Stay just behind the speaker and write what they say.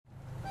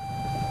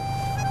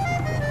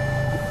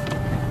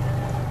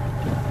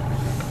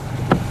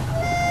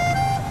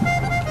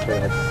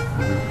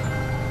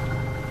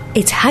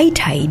It's high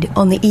tide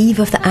on the eve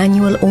of the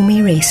annual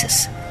Omey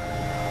races,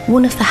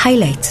 one of the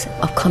highlights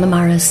of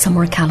Connemara's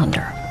summer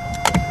calendar.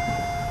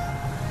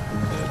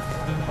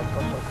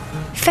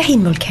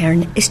 Fehim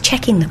Mulcairn is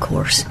checking the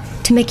course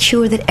to make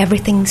sure that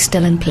everything's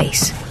still in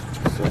place.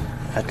 So,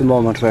 at the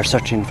moment we're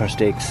searching for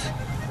stakes.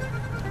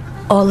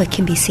 All that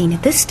can be seen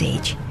at this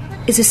stage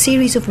is a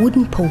series of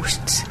wooden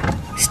posts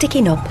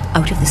sticking up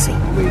out of the sea.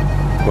 We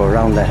go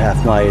around that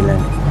half mile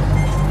and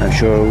I'm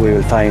sure we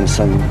will find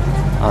some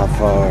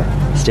of our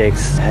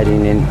stakes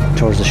heading in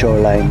towards the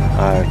shoreline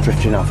or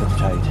drifting off at the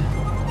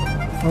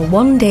tide. For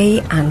one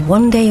day and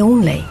one day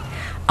only,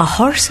 a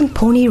horse and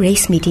pony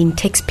race meeting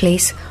takes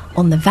place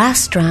on the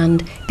vast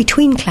strand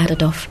between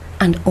Cladaduff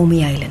and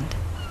Omey Island.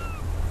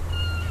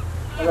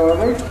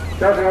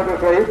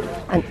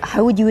 And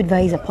how would you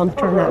advise a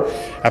punter now?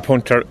 A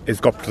punter is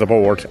go up to the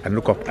board and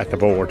look up at the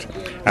board,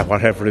 and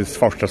whatever is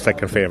first or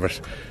second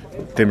favourite,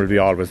 they will be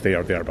always there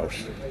or thereabouts.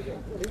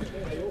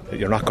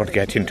 You're not going to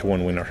get into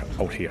one winner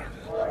out here,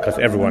 because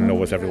everyone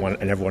knows everyone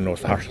and everyone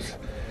knows the horses.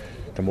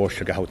 The most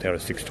you get out there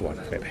is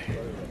 6-1, maybe.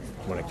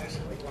 More like that.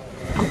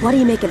 And what do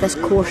you make of this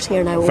course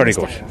here now? Very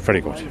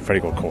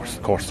good course.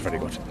 The course is very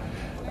good.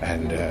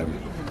 And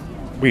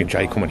we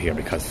enjoy coming here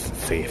because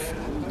it's safe.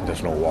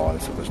 There's no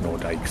walls, there's no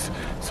dikes.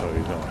 So,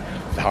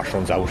 the horse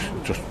runs out,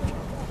 just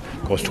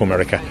goes to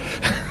America.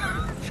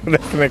 So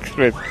that's the next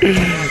trip.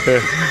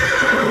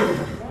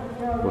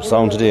 We're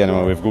sound today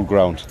anyway, we have good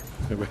ground.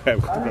 We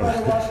have good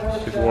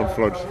ground. It won't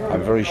flood.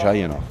 I'm very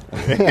shy,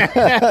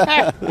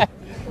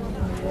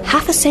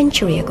 Half a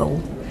century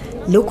ago,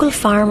 local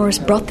farmers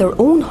brought their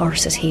own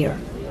horses here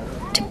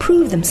to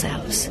prove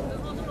themselves,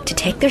 to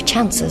take their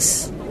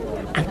chances,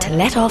 and to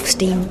let off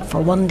steam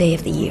for one day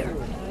of the year.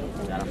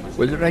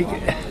 Well,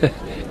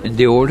 in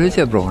the old days,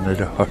 I brought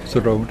a horse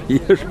around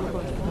here.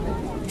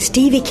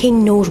 Stevie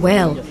King knows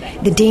well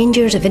the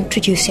dangers of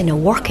introducing a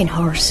working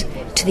horse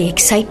to the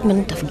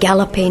excitement of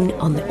galloping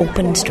on the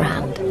open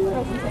strand.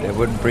 They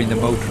wouldn't bring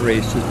them out to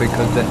races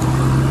because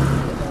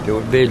they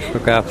wouldn't be able to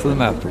look after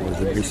them afterwards.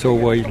 They'd be so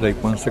wild,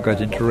 like once they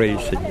got into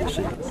racing, you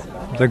see.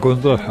 They go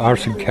in the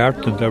horse and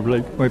cart and they're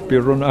like, might be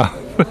run off.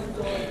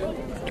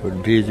 It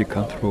wouldn't be easy to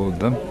control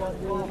them.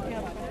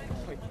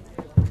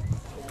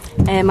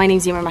 My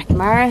name's Emer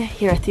McNamara,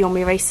 here at the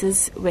Omey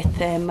races with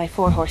my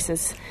 4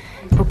 horses,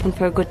 hoping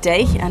for a good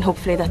day and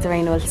hopefully that the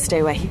rain will stay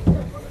away.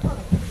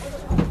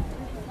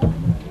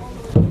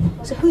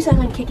 So who's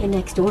Alan kicking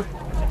next door?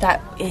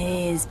 That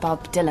is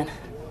Bob Dylan.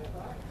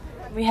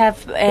 We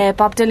have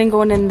Bob Dylan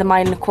going in the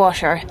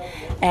 1.25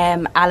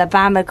 miles,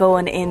 Alabama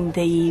going in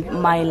the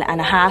 1.5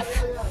 miles,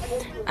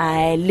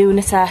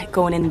 Lunasa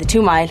going in the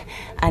 2 mile,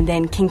 and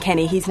then King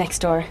Kenny, he's next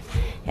door,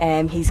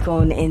 he's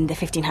going in the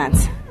 15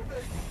 hands.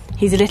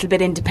 He's a little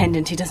bit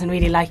independent. He doesn't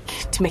really like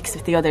to mix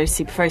with the others.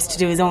 He prefers to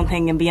do his own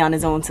thing and be on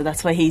his own, so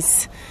that's why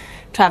he's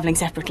travelling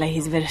separately.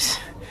 He's a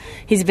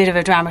bit of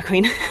a drama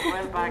queen.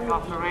 Well back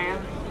off the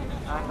rail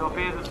and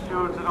obey the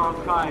stewards at all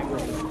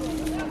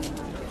times.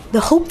 The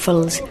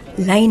hopefuls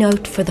line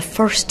out for the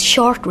first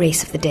short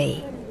race of the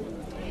day.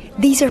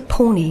 These are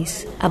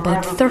ponies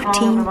about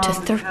 13 to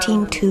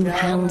 13.2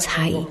 hands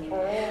high,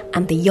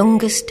 and the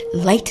youngest,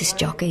 lightest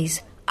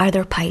jockeys are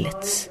their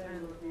pilots.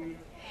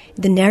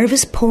 The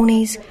nervous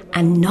ponies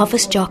and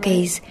novice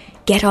jockeys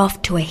get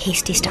off to a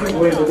hasty start.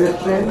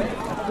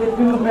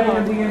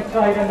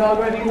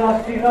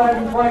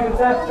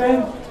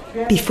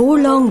 Before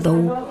long,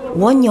 though,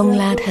 one young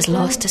lad has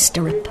lost a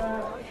stirrup.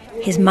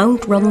 His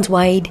mount runs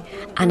wide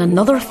and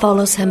another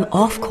follows him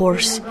off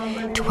course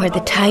to where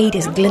the tide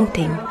is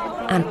glinting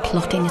and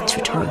plotting its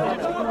return.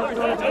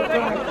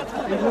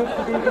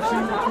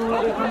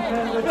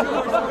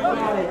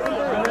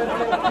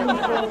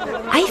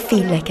 I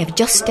feel like I've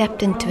just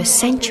stepped into a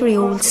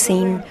century-old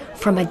scene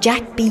from a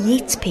Jack B.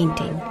 Yeats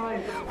painting,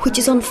 which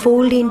is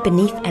unfolding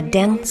beneath a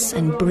dense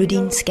and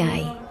brooding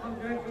sky.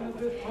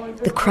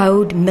 The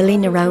crowd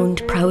milling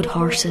around proud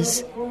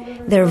horses,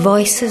 their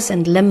voices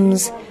and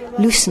limbs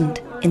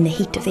loosened in the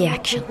heat of the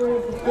action.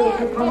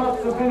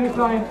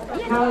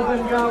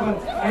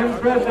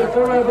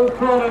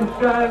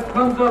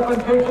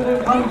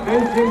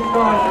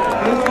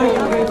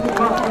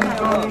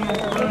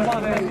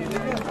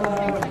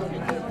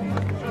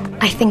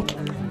 I think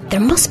there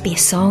must be a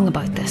song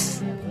about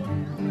this.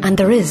 And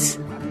there is.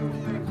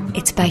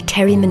 It's by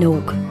Terry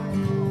Minogue.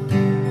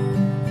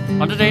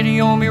 On the day the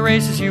Omey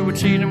races, you would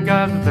see them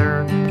gathered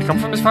there. They come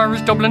from as far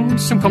as Dublin,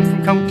 some come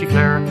from County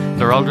Clare.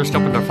 They're all dressed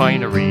up in their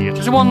finery. It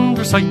is a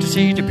wondrous sight to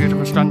see the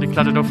beautiful strand of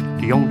Cladaduff,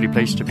 the only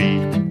place to be.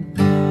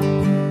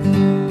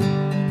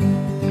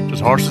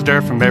 There's horses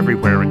there from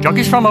everywhere and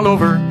jockeys from all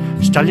over.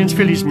 Stallions,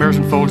 fillies, mares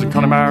and foals and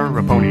Connemara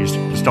are ponies.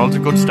 The stalls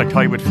of goods stacked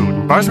high with food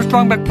and bars with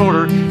strong back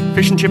porter,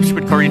 fish and chips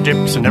with curry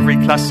dips and every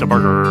class of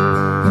burger.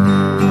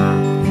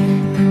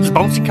 There's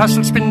bouncing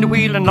castles, spin the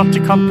wheel and lots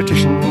of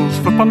competitions,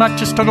 football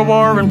matches, tug of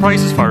war and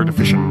prizes for the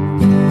fishing.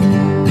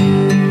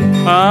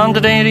 On the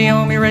day the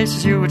Omey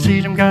races, you would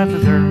see them gather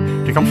there.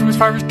 They come from as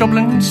far as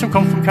Dublin, some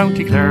come from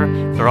County Clare.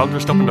 They're all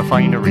dressed up in the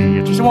finery.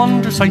 It is a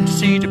wondrous sight to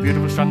see the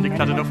beautiful strand they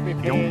cladded up,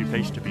 the only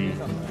place to be.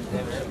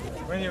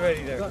 When you're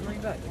ready there.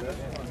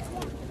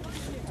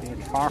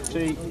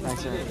 40.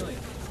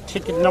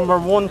 Ticket number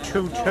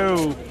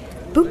 122.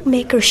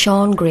 Bookmaker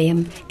Sean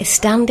Graham is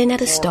standing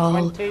at a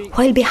stall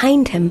while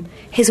behind him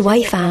his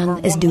wife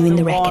Anne is doing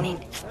the reckoning.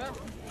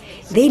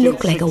 They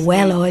look like a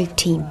well-oiled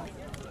team.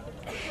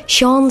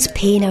 Sean's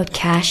paying out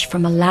cash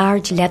from a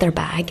large leather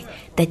bag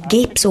that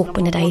gapes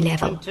open at eye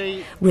level,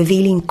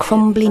 revealing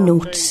crumbly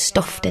notes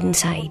stuffed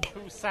inside.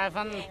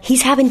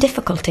 He's having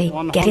difficulty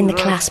getting the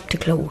clasp to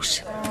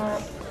close.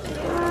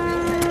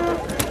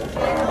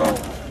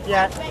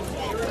 Yeah.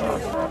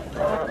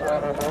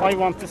 I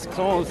want this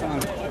closed on.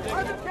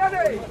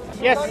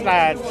 Yes,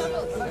 lad.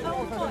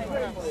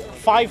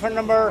 5 for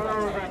number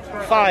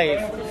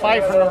 5.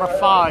 5 for number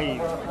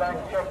 5.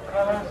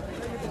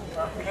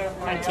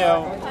 Thank you.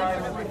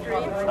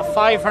 A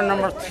 5 for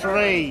number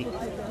 3.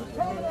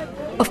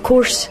 Of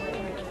course,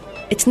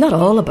 it's not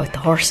all about the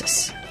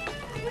horses.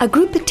 A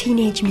group of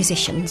teenage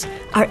musicians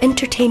are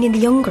entertaining the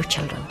younger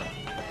children,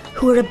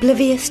 who are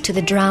oblivious to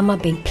the drama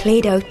being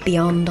played out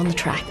beyond on the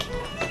track.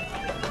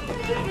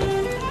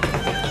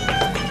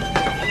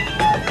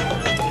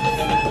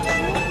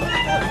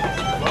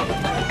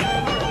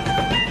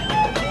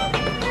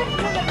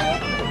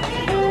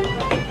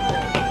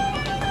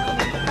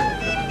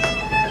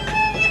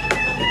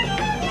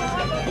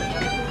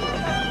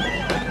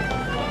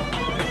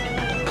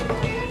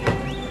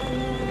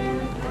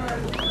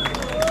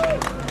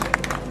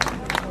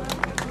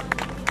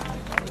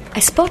 I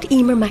spot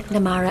Emer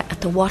McNamara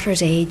at the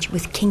water's edge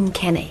with King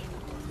Kenny.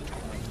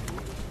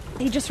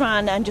 He just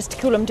ran, and just to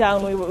cool him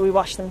down, we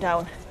washed him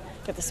down,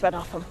 get the sweat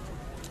off him.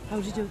 How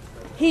did you do?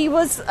 He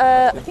was,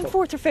 I think,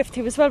 4th or 5th.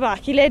 He was well back.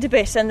 He laid a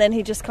bit, and then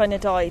he just kind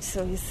of died,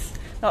 so he's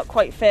not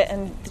quite fit.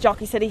 And the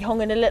jockey said he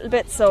hung in a little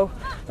bit, so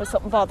there was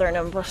something bothering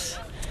him. But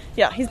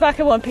yeah, he's back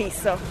in one piece.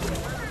 So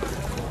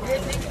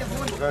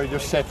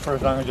just set for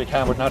as long as you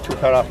can, but not too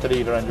far off the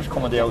leader, and just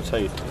come on the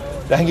outside.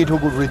 I think he's a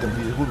good rhythm.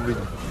 He's a good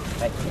rhythm.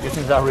 Get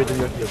into that rhythm,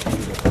 you're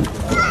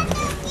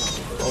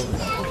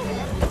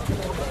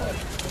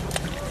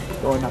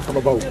going not from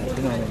about,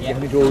 you know, you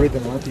have to do a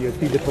rhythm, you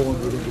feel the tone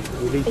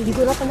really. Are you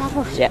good up on that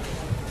horse? Yeah.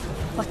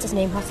 What's his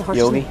name? What's the horse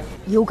Yogi. name?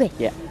 Yogi?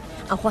 Yeah.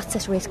 And what's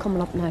this race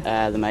coming up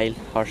now? The mile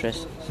horse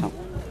race. So.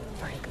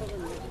 Very good.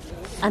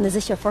 And is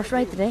this your first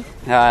ride today?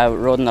 I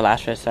rode in the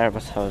last race there,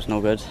 but I was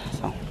no good.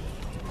 So.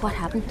 What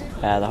happened?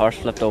 The horse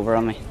flipped over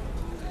on me.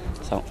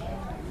 So.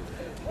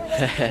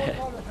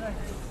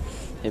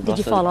 Did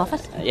you fall off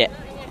it? Yeah,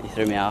 he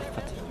threw me off,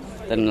 but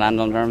didn't land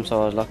under him,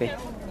 so I was lucky.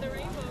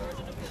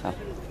 So,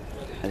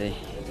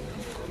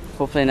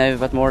 hopefully now a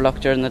bit more luck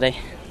during the day.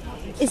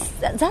 Is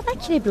that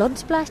actually blood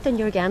splashed on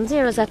your Gansey,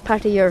 or is that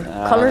part of your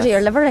colours of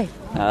your livery?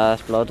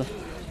 That's blood.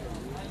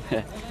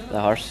 The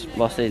horse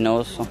busted his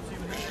nose. So.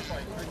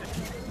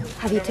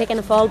 Have you taken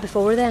a fall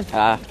before then?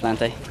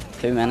 Plenty.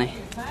 Too many.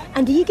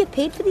 And do you get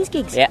paid for these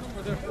gigs? Yeah.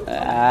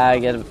 I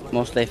get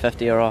mostly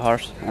 €50 a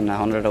horse and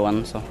 100 a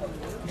win, so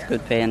it's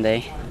good paying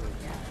day.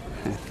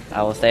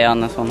 I will stay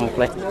on this one,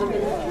 hopefully.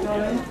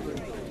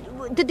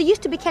 Did there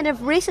used to be kind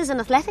of races and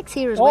athletics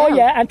here as well? Oh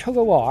yeah, and tug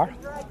of war.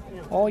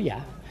 Oh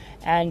yeah.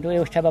 And we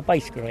used to have a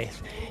bicycle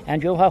race.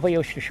 And you know what we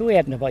used to show you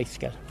on the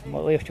bicycle?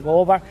 We used to go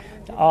over,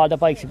 all the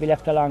bikes would be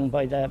left along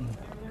by the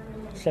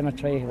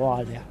cemetery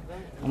wall there.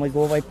 And we'd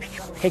go over and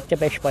pick the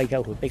best bike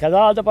out. Because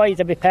all the boys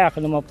would be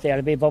parking them up there.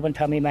 They'd be Bob and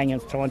Tommy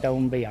Mannions throwing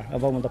down beer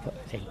above the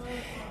thing.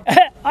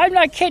 I'm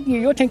not kidding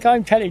you, you think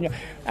I'm telling you.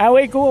 And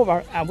we'd go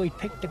over and we'd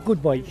pick the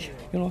good bikes.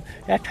 You know,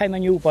 that time a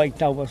new bike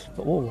now was,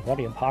 a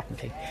very important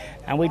thing.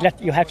 And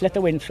you had to let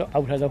the wind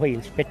out of the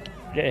wheels, bit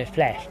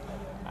flat.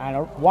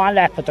 And one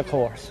lap of the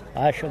course,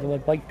 I should have a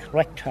bike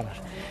wrecked on it.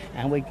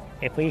 And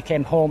if we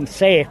came home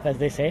safe, as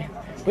they say,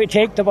 we'd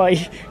take the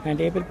bike and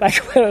they'd be back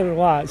where it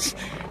was.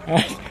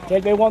 And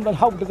they'd be wondering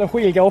how did the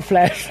wheel go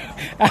flat.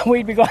 And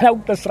we'd be going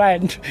out the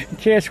strand in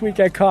case we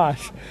get caught.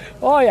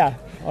 Oh yeah,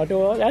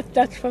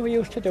 that's what we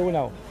used to do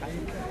now.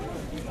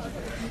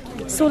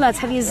 So lads,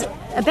 have you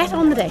a bet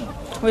on the day?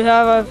 We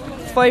have a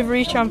 5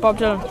 each on Bob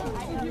Dylan.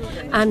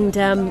 And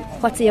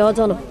what's the odds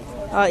on him?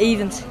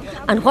 Evens.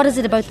 And what is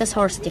it about this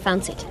horse that you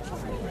fancied?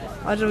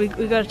 I don't know,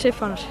 we got a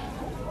tip on it.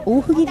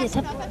 Oh, who gave you a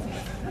tip?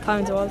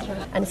 Pounds of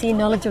Walter. And is he a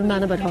knowledgeable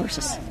man about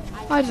horses?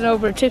 I don't know,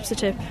 but a tip's a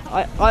tip.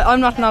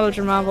 I'm not a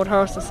knowledgeable man about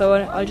horses, so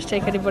I'll just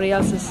take anybody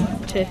else's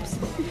tips.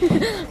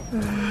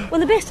 Well,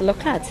 the best of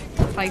luck, lads.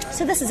 Thanks.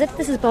 So this is it.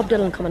 This is Bob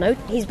Dylan coming out.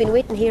 He's been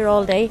waiting here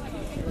all day,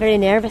 very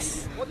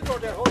nervous.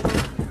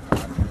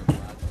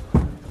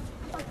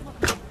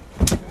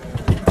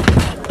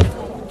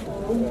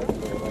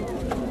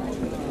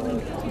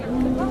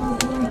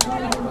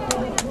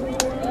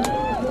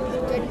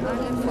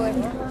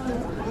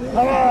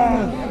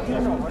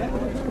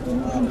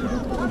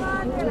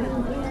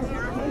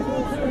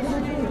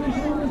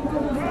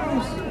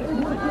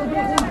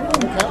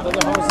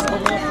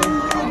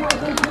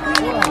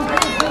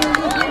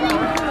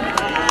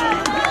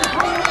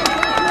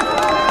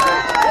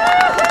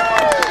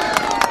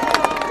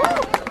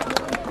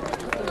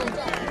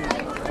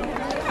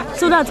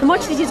 So lads, how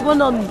much did you win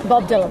on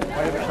Bob Dylan?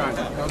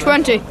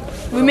 20.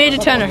 We made a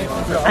tenner.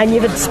 And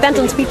you've spent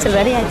on sweets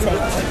already, I'd say.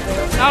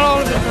 Not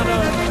all of it, not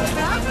all of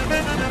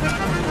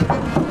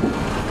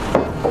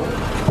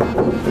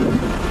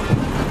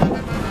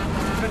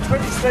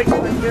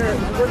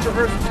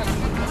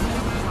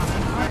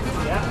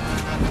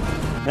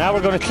it. Now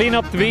we're going to clean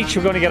up the beach,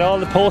 we're going to get all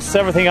the posts,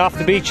 everything off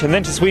the beach, and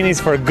then to Sweeney's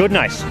for a good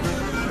night.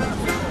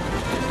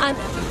 And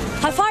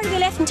how far have you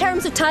left in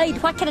terms of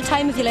tide? What kind of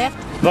time have you left?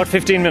 About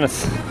 15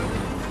 minutes.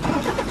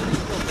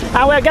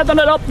 And we're getting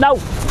it up now.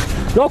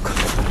 Look,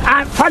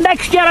 and for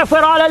next year, if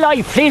we're all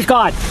alive, please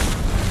God,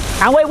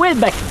 and we will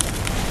be.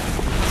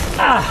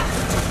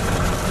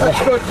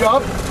 That's a good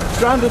job.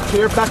 Stranded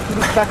here,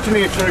 back to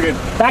nature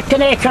again. Back to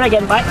nature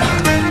again,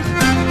 bye.